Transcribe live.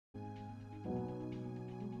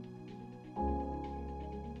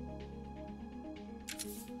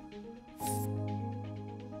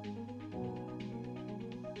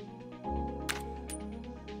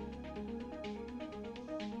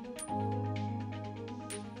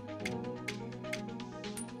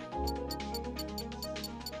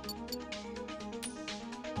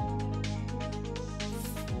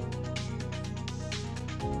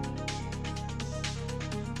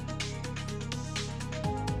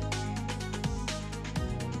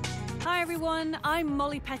Hi everyone, I'm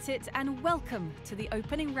Molly Pettit and welcome to the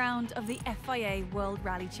opening round of the FIA World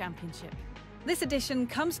Rally Championship. This edition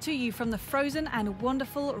comes to you from the frozen and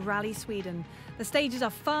wonderful Rally Sweden. The stages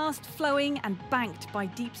are fast, flowing and banked by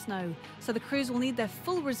deep snow, so the crews will need their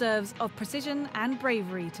full reserves of precision and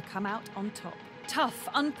bravery to come out on top. Tough,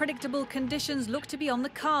 unpredictable conditions look to be on the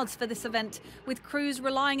cards for this event, with crews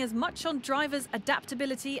relying as much on drivers'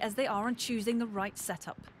 adaptability as they are on choosing the right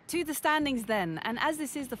setup. To the standings then, and as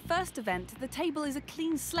this is the first event, the table is a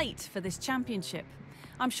clean slate for this championship.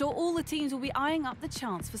 I'm sure all the teams will be eyeing up the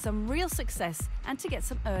chance for some real success and to get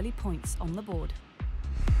some early points on the board.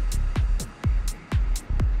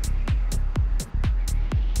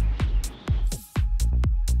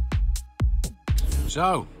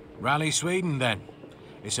 So, Rally Sweden then.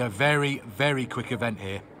 It's a very, very quick event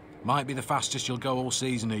here. Might be the fastest you'll go all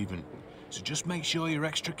season even. So just make sure you're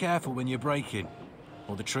extra careful when you're braking,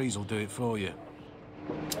 or the trees will do it for you.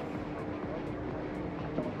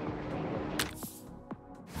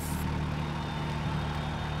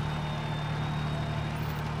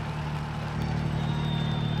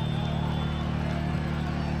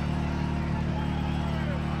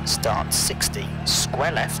 Start 60,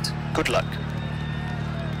 square left, good luck.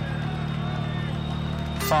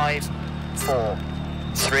 5, 4,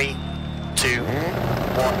 3, 2, 1,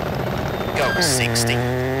 go 60,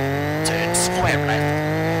 turn square left,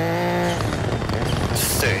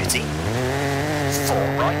 30, 4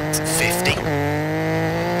 right, 50,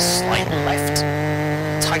 slight left,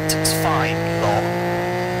 tightens 5 long,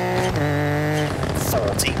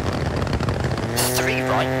 40, 3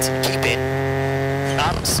 right, keep in,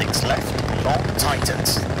 and 6 left, long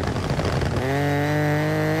tightens,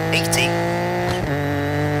 80,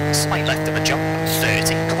 slight left of a jump,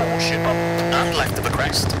 30, caution up and left of a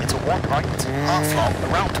crest, into 1 right, half long,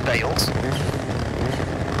 around to Bales,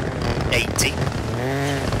 80,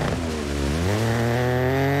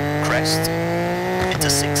 crest, into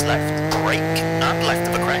 6 left, brake and left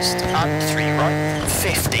of a crest, and 3 right,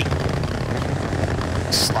 50,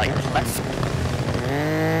 slight left,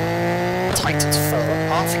 tightens 4,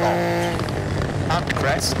 half long, and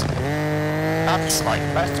crest, and slight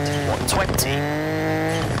left, 120,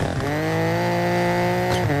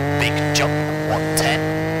 big jump, 110,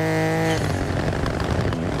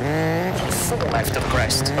 4 left of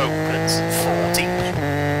crest, opens, 40,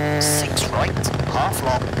 6 right, half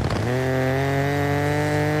long,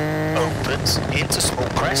 opens, into small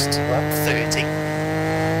crest, 130,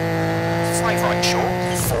 5 right short,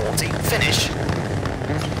 40, finish.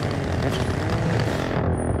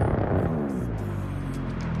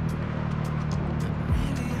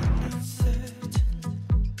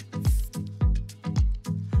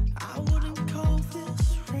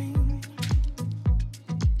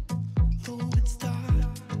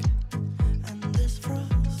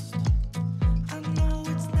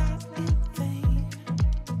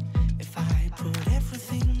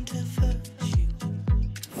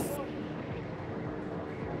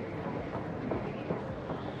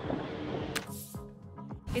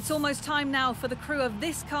 It's almost time now for the crew of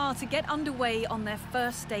this car to get underway on their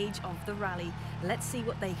first stage of the rally. Let's see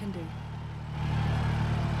what they can do.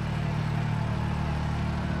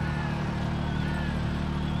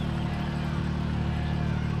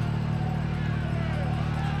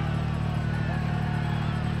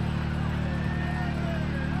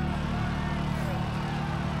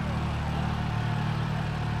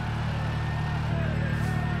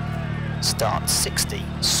 Start 60,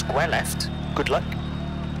 square left, good luck.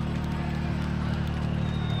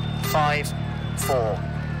 5, 4,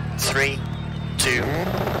 3, 2, 1,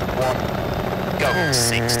 go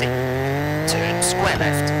 60, turn square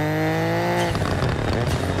left,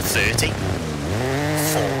 30,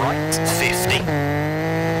 4 right, 50,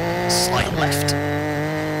 slight left,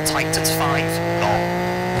 tightens 5, long,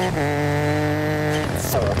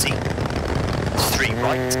 40, 3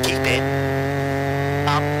 right, keep in,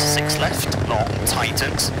 and 6 left, long,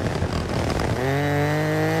 tightens,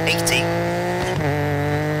 80,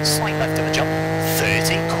 slight left of a jump,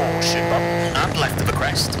 30, caution up, and left of a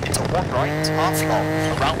crest, into 1 right, half long,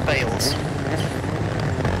 around Bales,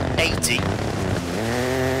 80,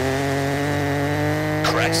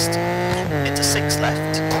 crest, into 6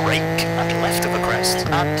 left, brake, and left of a crest,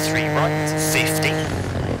 and 3 right, 50,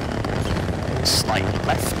 slight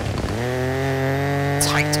left,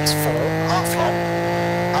 tightens 4, half long,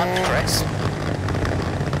 and crest,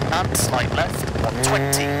 and slight left,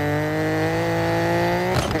 120,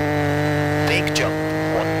 big jump,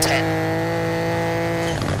 110,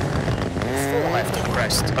 4 left of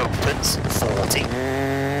crest, opens, 40,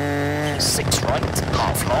 6 right,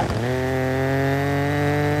 half long,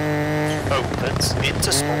 opens, opens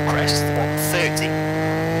into small crest, 130.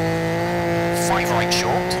 5 right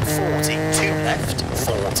short, 40. 2 left,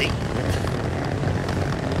 40.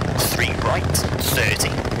 3 right, 30.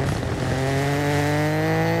 1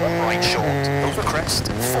 right short, over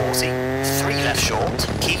crest, 40. 3 left short,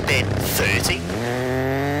 keep in, 30. 4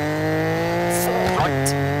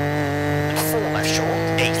 right, and 4 left short,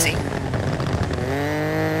 80.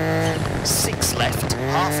 6 left,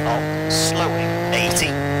 half long, slowing, 80.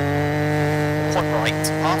 1 right,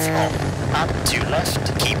 half long, and 2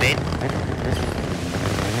 left, keep in.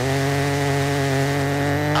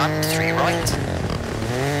 And 3 right.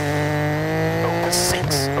 Over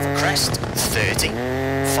 6, over crest, 30.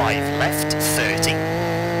 5 left, 30.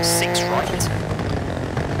 6 right.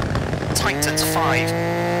 Tightens 5,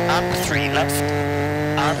 and 3 left.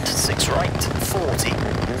 And 6 right, 40.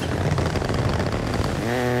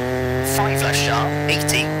 5 left sharp,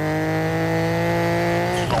 80.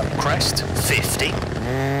 Long crest, 50.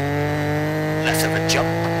 Left of a jump,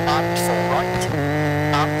 and 4 right.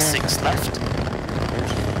 And 6 left.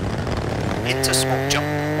 Into small jump,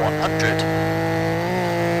 100.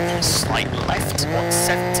 Slight left,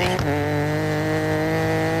 170.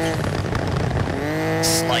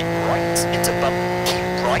 Slight right, into bump, keep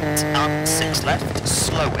right, and 6 left,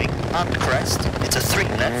 slowing, and crest, into 3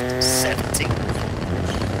 left, 70.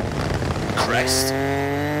 Crest,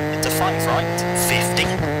 into 5 right, 50.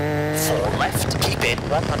 4 left, keep in,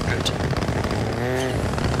 100.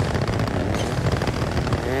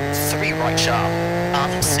 3 right sharp,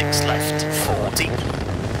 and 6 left, 40.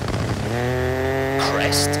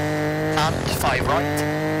 Crest, and 5 right,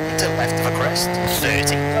 into left of a crest,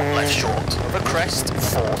 30. 1 left short of a crest,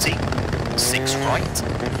 40. 6 right.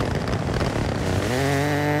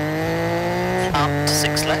 And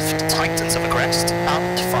 6 left, tightens of a crest,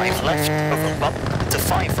 and 5 left over bump, to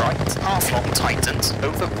 5 right, half long tightens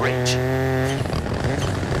over bridge.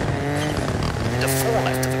 Into 4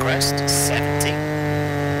 left of the crest, 70.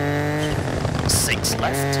 6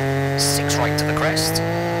 left, 6 right to the crest,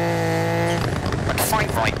 and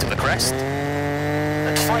 5 right to the crest,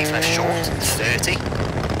 and 5 left short, 30.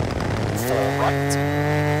 4 right,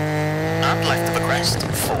 and left of the crest,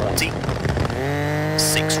 40.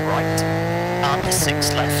 6 right, and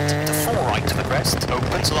 6 left, into 4 right to the crest,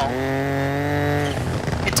 opens long,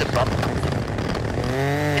 into bump,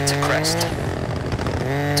 into crest,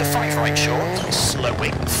 into 5 right short,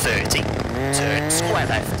 slowing, 30, turn square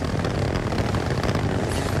left,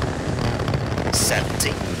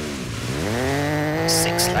 70,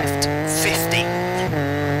 6 left, 50,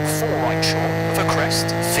 4 right short of a crest,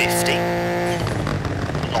 50,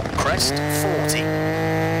 long crest, 40,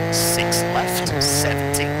 6 left,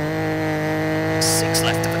 70, 6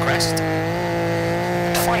 left of the crest,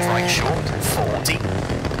 5 right short, 40, 4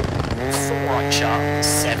 right sharp,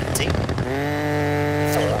 70,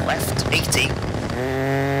 4 left, 80,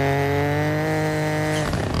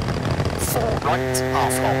 4 right,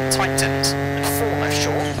 half long, tightens, and 4 left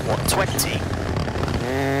short, 120.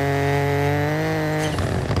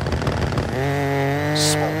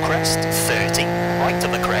 Small crest, 30, right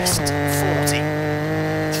of the crest, 40.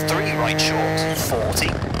 3 right short, 40,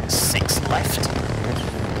 6 left.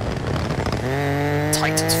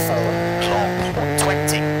 Tightens 4, long,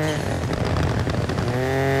 120.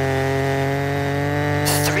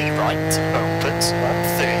 3 right, opens,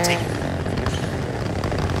 130.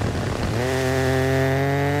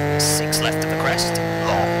 6 left of the crest,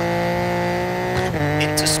 long.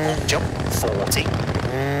 Into small jump, 40.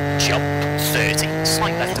 Jump, 30,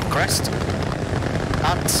 slight left of the crest.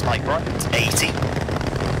 And slight right, 80.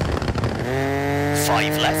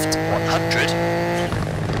 5 left, 100.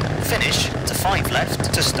 Finish to 5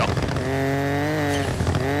 left to stop.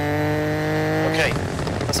 Okay,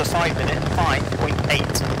 that's a 5 minute,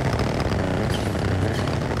 5.8.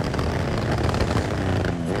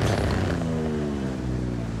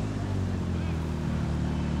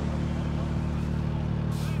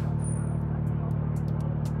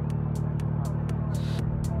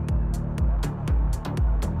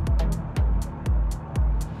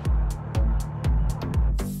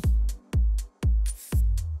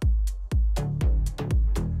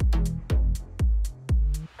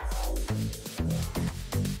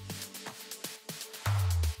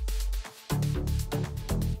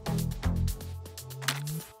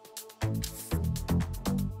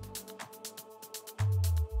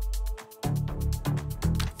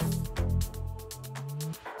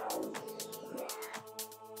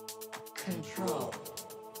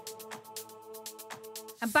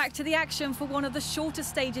 And back to the action for one of the shorter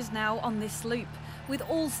stages now on this loop. With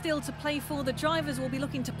all still to play for, the drivers will be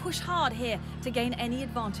looking to push hard here to gain any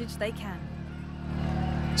advantage they can.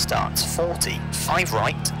 starts 40, 5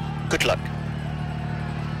 right, good luck.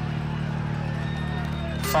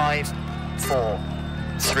 5, 4,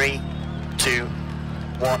 3, 2,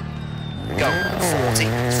 1, go. 40,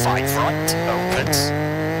 5 right, opens.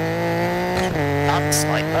 And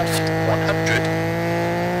slight left, 100.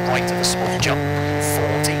 Right of a small jump,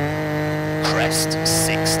 40. Crest,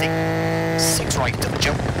 60. 6 right of a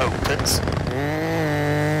jump, opens.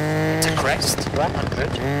 Into crest,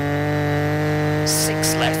 100.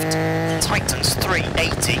 6 left, tightens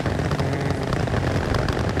 380.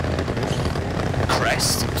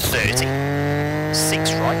 Crest, 30.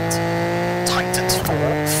 6 right, tightens 4,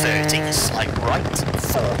 30, slight right,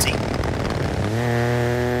 40.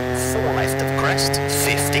 4 left of crest,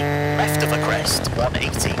 50, left of a crest,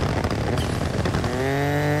 180.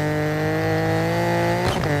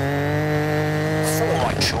 4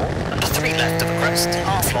 right short, and 3 left of a crest,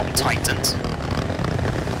 half long tightens.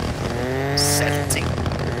 70. 8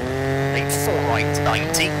 4 right,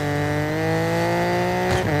 90.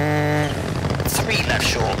 3 left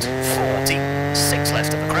short, 40. 6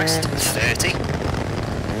 left of the crest, 30.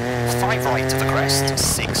 5 right of the crest,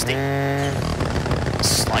 60.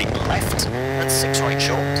 Slight left, and 6 right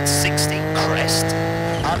short, 60. Crest,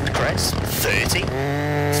 and crest, 30.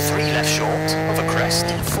 3 left short of a crest,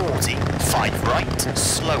 40. 5 right,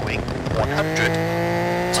 slowing, 100.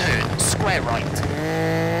 Turn, square right.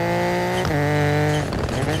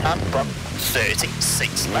 And bump, 30.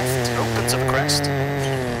 6 left, open to the crest.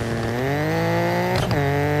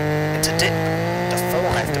 Into dip. 4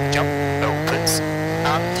 left of the jump, opens,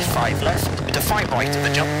 and 5 left, into 5 right of the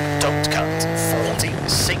jump, don't cut, 40,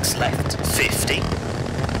 6 left, 50,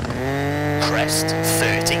 crest,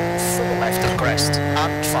 30, 4 left of crest,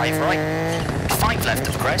 and 5 right, 5 left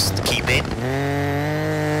of crest, keep in,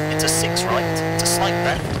 into 6 right, into slight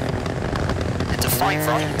left, into 5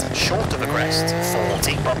 right, short of the crest,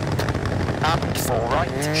 40, bump, and 4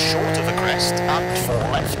 right, short of the crest, and 4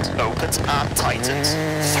 left, opens and tightens,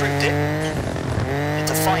 through dip,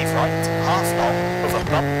 into 5 right, half long, over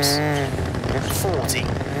bumps, 40,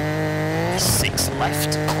 6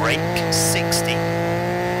 left, brake, 60, 2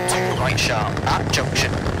 right sharp, at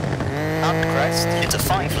junction, and crest, into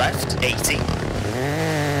 5 left, 80,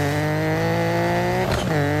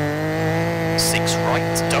 6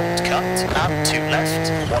 right, don't cut, and 2 left,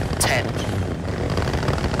 110,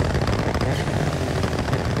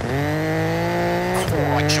 4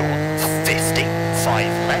 right short, 50,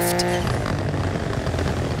 5 left,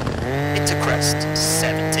 into crest,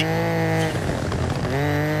 70.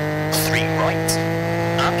 3 right,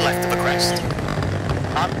 and left of a crest,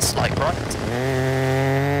 and slight right,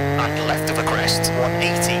 and left of a crest,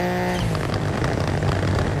 180.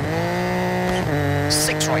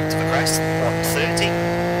 6 right of a crest, 130.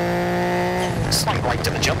 Slight right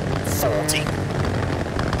of a jump, 40.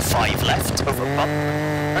 5 left over bump,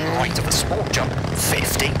 and right of a small jump,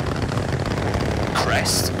 50.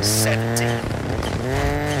 Crest, 70.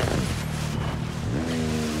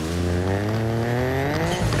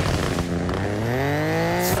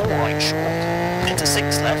 4 right short, into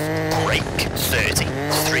 6 left, brake, 30,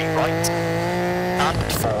 3 right,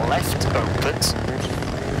 and 4 left, opens,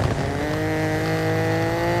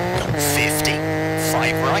 50,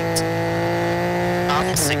 5 right,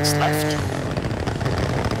 and 6 left,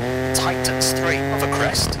 tightens 3 of a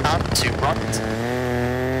crest, and 2 right,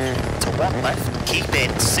 to 1 left, keep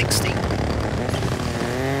in, 60,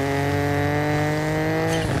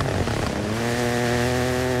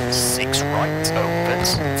 6 right,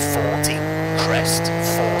 opens, 40, crest,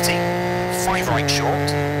 40, 5 right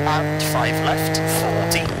short, and 5 left,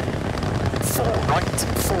 40, 4 right,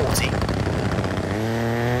 40,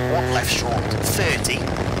 1 left short, 30,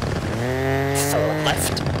 4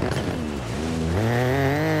 left,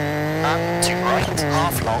 and 2 right,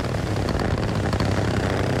 half long,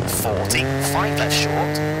 40, 5 left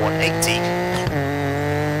short, 180,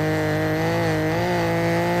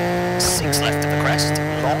 6 left of the crest,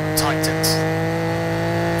 long tightens,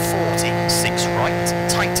 40, 6 right,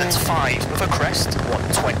 tightens 5 of a crest,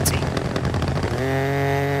 120.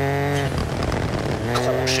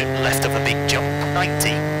 Caution, left of a big jump,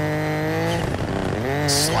 90.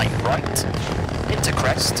 Slight right, into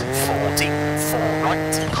crest, 40, 4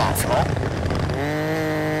 right, half long.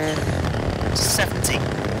 70.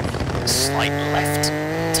 Slight left,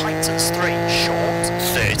 tightens 3, short,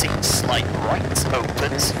 30, slight right,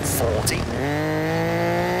 opens, 40.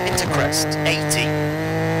 Into crest, 80.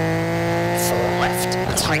 4 left,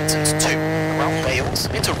 tightens 2, around bales,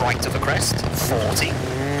 into right of a crest, 40.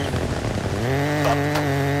 Bump.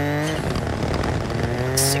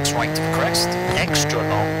 6 right of a crest, extra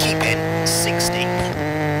long, keep in, 60.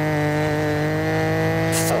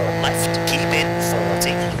 4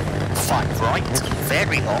 5 right,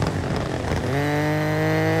 very long.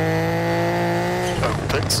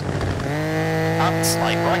 Opens. And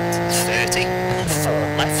slight right, 30. 4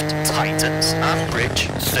 left, tightens, and bridge,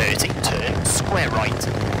 30. Turn, square right.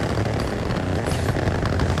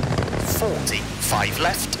 40. 5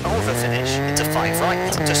 left, over finish, into 5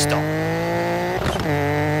 right, to stop.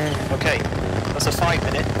 Okay, that's a 5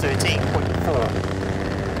 minute, 13.4.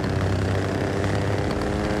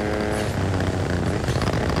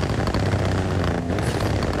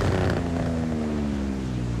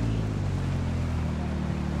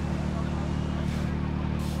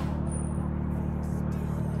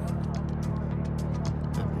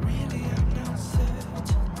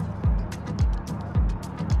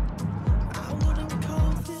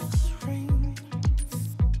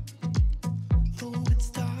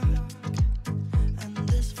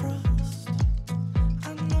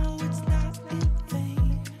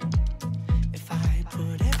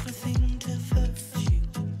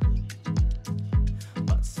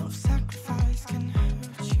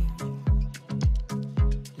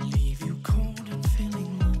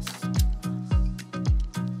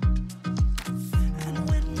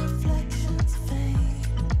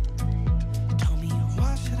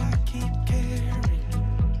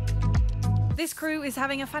 This crew is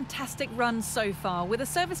having a fantastic run so far. With a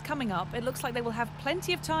service coming up, it looks like they will have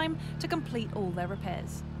plenty of time to complete all their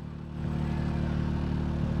repairs.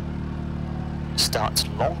 Starts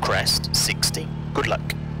long crest, 60. Good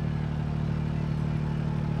luck.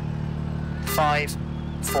 5,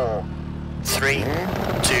 4, 3, 2, 1,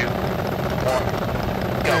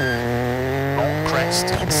 go. Long crest,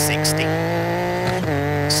 60.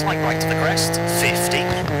 Slight right to the crest, 50.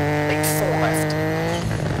 Make 4 left.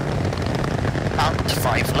 And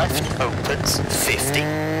 5 left, opens, 50.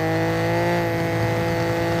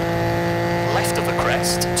 Left of the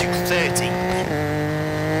crest to 30.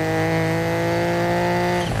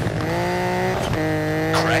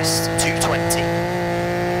 Crest, 220.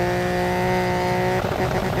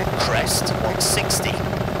 Crest, 160.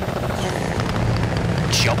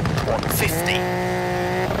 Jump, 150.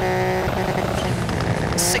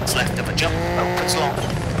 6 left of a jump, opens long.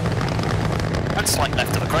 And slight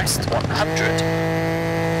left of the crest, 100.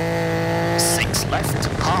 6 left,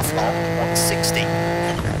 half long, 160.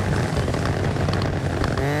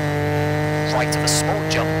 Right of a small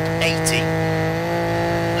jump, 80.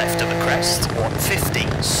 Left of the crest, 150,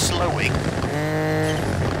 slowing.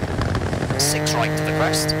 6 right to the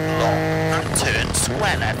crest, long, and turn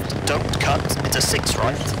square left, don't cut, into 6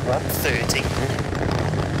 right, 130.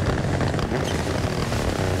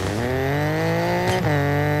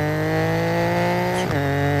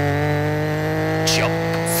 Jump,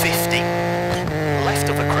 50. Left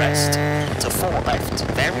of the crest, to 4 left,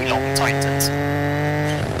 very long, tightens.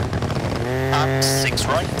 And 6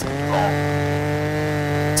 right, long.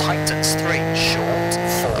 Tightens 3, short,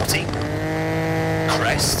 40.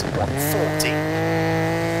 Crest, 140.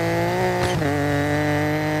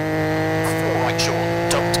 4 right short,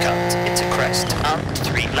 don't cut, into crest, and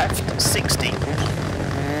 3 left, 60.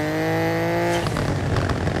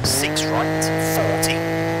 6 right, 40.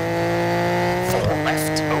 4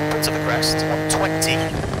 left, open to the crest, 120.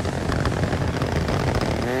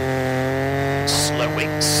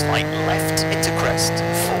 Slowing, slight left, into crest,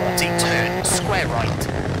 40, turn, square right.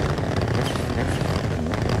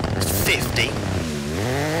 50.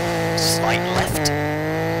 Slight left,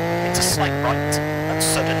 into slight right, and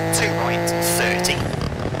sudden 2 right, 30.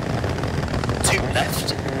 2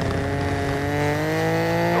 left.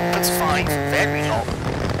 Opens 5, very long.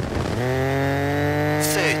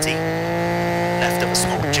 30. Left of a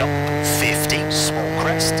small jump, 50, small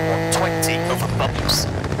crest, 120, over bumps.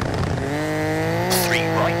 3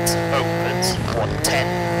 right, opens, 110.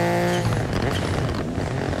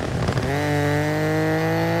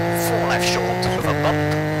 4 left short, over bump.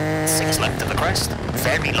 6 left of the crest,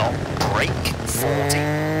 very long, brake, 40.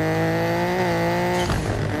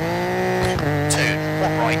 Turn,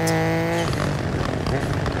 1 right.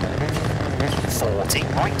 40,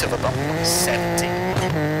 right of a bump, 70.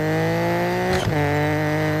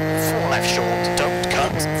 4 left short, don't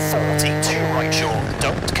cut, 40. 2 right short,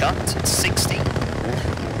 don't cut, 60.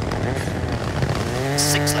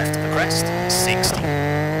 6 left of the crest, 60.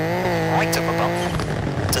 Right of a bump,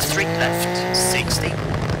 to 3 left, 60.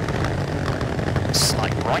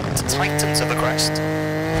 Slight right, tightens of the crest.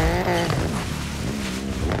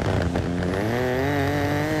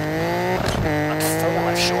 And 4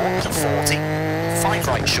 left short, 40. 5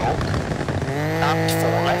 right short. And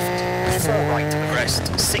 4 left. 4 right of the crest,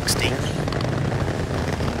 60.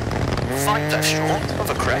 5 left short of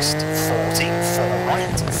a crest, 40. 4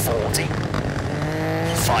 right, 40.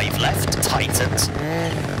 5 5 left, tightens.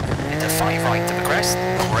 Into 5 right to the crest,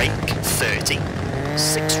 brake, 30.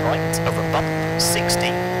 6 right, over bump, 60.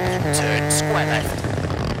 Turn square left.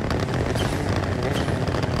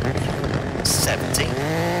 70.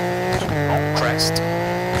 Long crest.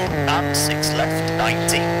 And 6 left,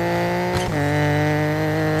 90.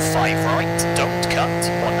 5 right, don't cut,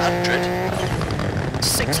 100.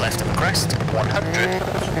 6 left of the crest, 100.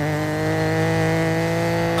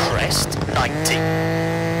 Crest, 90.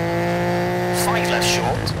 5 left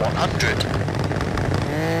short, 100.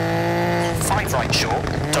 5 right short,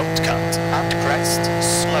 don't cut, and crest,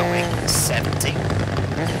 slowing, 70.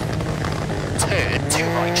 Turn 2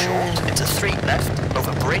 right short, into 3 left,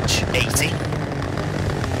 over bridge, 80.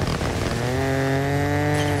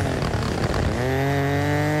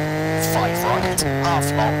 5 right,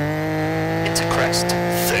 half long, into crest,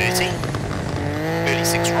 30. Early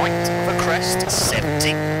 6 right, over crest,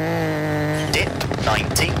 70. Dip,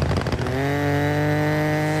 90.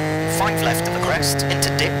 5 left of the crest, into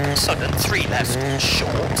dip, sudden 3 left,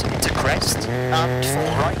 short, into crest, and 4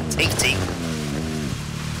 right, 80.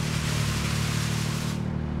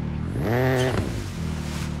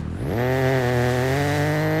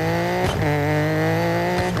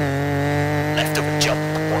 Left of a jump,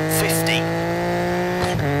 150.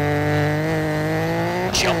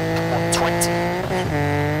 Jump, 120.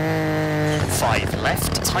 5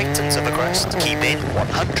 left, tightens of the crest, keep in,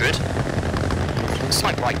 100.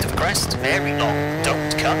 Slight right of the crest, very long,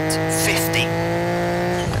 don't cut, 50.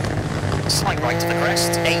 Slight right of the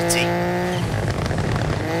crest, 80.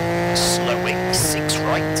 Slowing, 6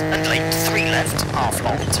 right, and late 3 left, half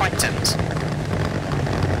long, tightens.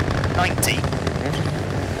 90.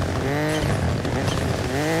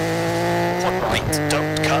 1 right,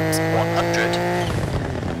 don't cut, 100.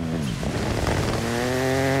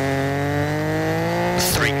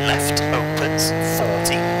 3 left, opens,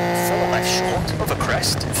 40. 4 left short, of a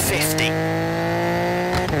crest, 50.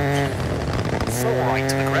 4 right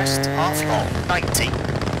to the crest, half long, 90.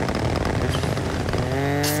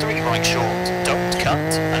 3 right short, don't cut,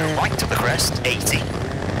 and right to the crest, 80. 4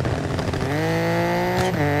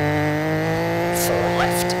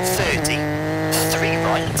 left, 30. 3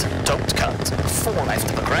 right, don't cut. 4 left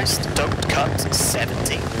to the crest, don't cut,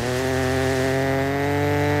 70.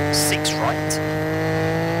 6 right.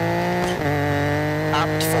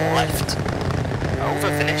 And 4 left. Over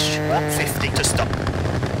finish, 150 to stop.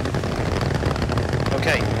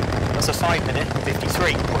 Okay, that's a 5 minute,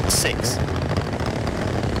 53.6.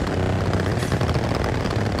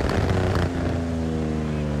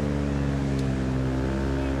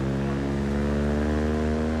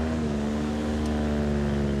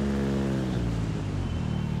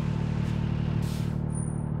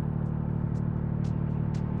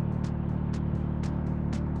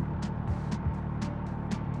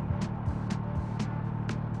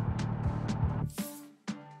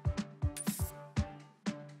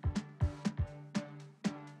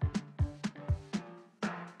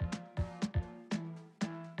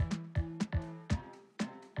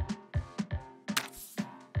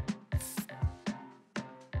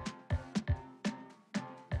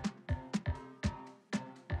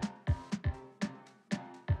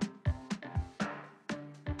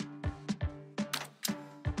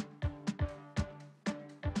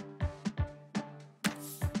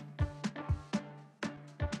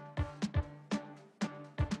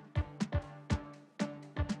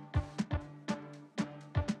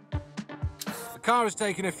 The car has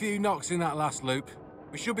taken a few knocks in that last loop.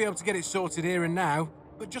 We should be able to get it sorted here and now,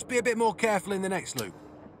 but just be a bit more careful in the next loop.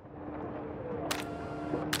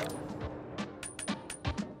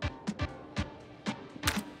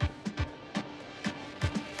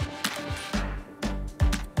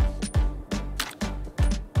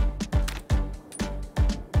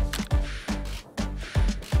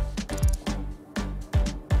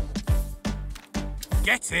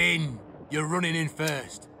 Get in! You're running in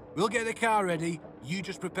first. We'll get the car ready, you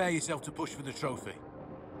just prepare yourself to push for the trophy.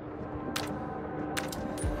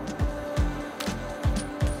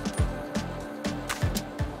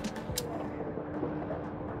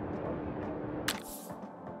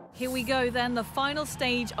 Here we go then, the final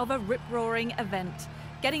stage of a rip-roaring event.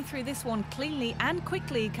 Getting through this one cleanly and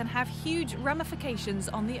quickly can have huge ramifications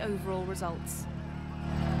on the overall results.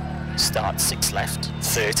 Start 6 left,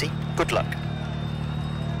 30, good luck.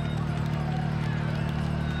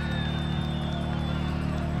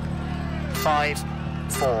 5,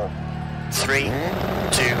 4, 3, 2, 1,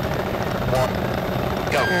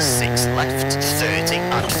 go. 6 left, 30,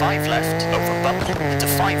 and 5 left, over bump, into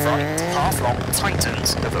 5 right, half long,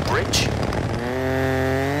 tightens, over bridge,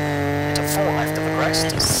 into 4 left of the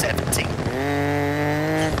crest, 70.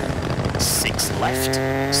 6 left,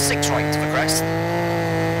 6 right to the crest,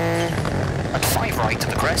 and 5 right to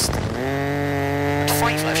the crest, and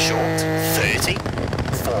 5 left short, 30,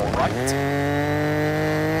 4 right,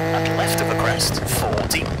 and left of the crest,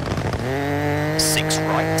 40, 6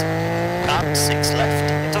 right, and 6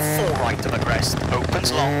 left, into 4 right to the crest,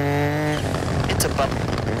 opens long, into bump,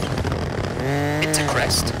 into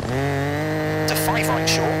crest, to 5 right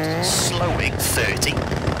short, slowing, 30,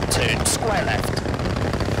 turn square left,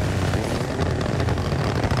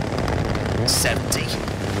 70,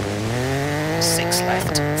 6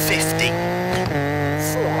 left, 50, 4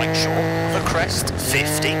 right short, the crest,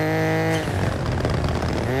 50,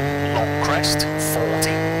 long crest,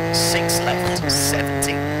 40, 6 left,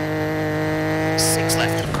 70, 6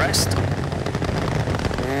 left of crest,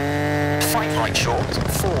 5 right short,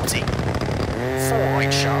 40, 4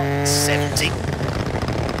 right sharp, 70,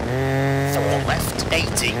 4 left,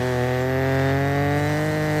 80,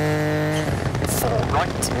 4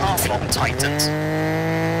 right, half long tightens,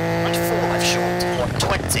 and 4 left short,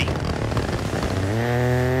 120.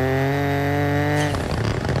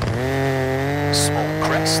 Small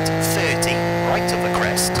crest, 30, right of the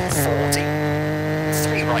crest, 40,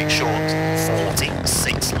 3 right short, 40,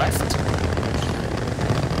 6 left,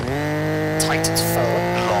 tightens 4,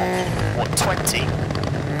 long, 120,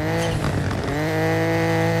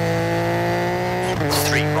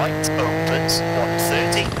 3 right, opens,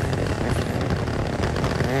 130,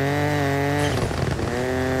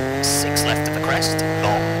 6 left of the crest,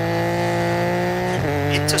 long,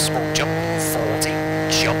 into small jump, 40,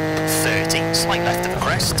 jump, 30, slight left of the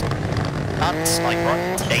crest, and slight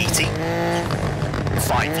right, 80,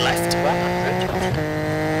 5 left,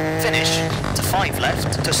 100, finish, to 5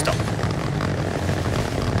 left, to stop.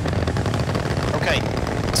 Okay,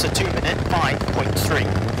 it's a 2-minute 5.3.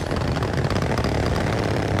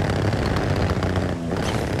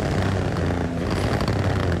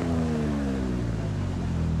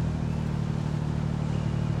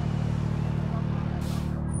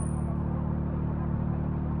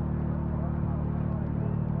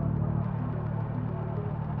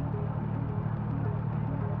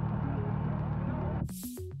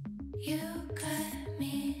 You cut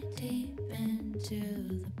me deep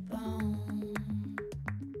into the bone.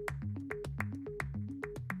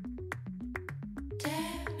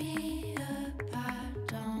 Tear me apart,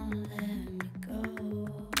 don't let me go.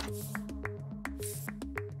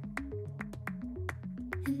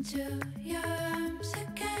 Into your arms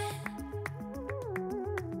again.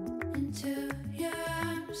 Into your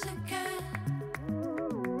arms again.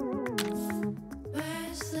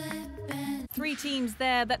 We're slipping. 3 teams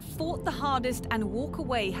there that fought the hardest and walk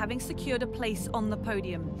away having secured a place on the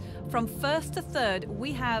podium. From 1st to 3rd,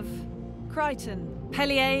 we have Creighton,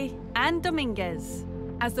 Pellier and Dominguez.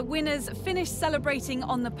 As the winners finish celebrating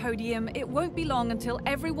on the podium, it won't be long until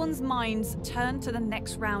everyone's minds turn to the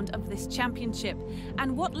next round of this championship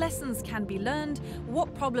and what lessons can be learned,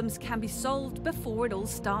 what problems can be solved before it all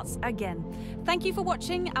starts again. Thank you for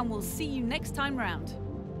watching, and we'll see you next time round.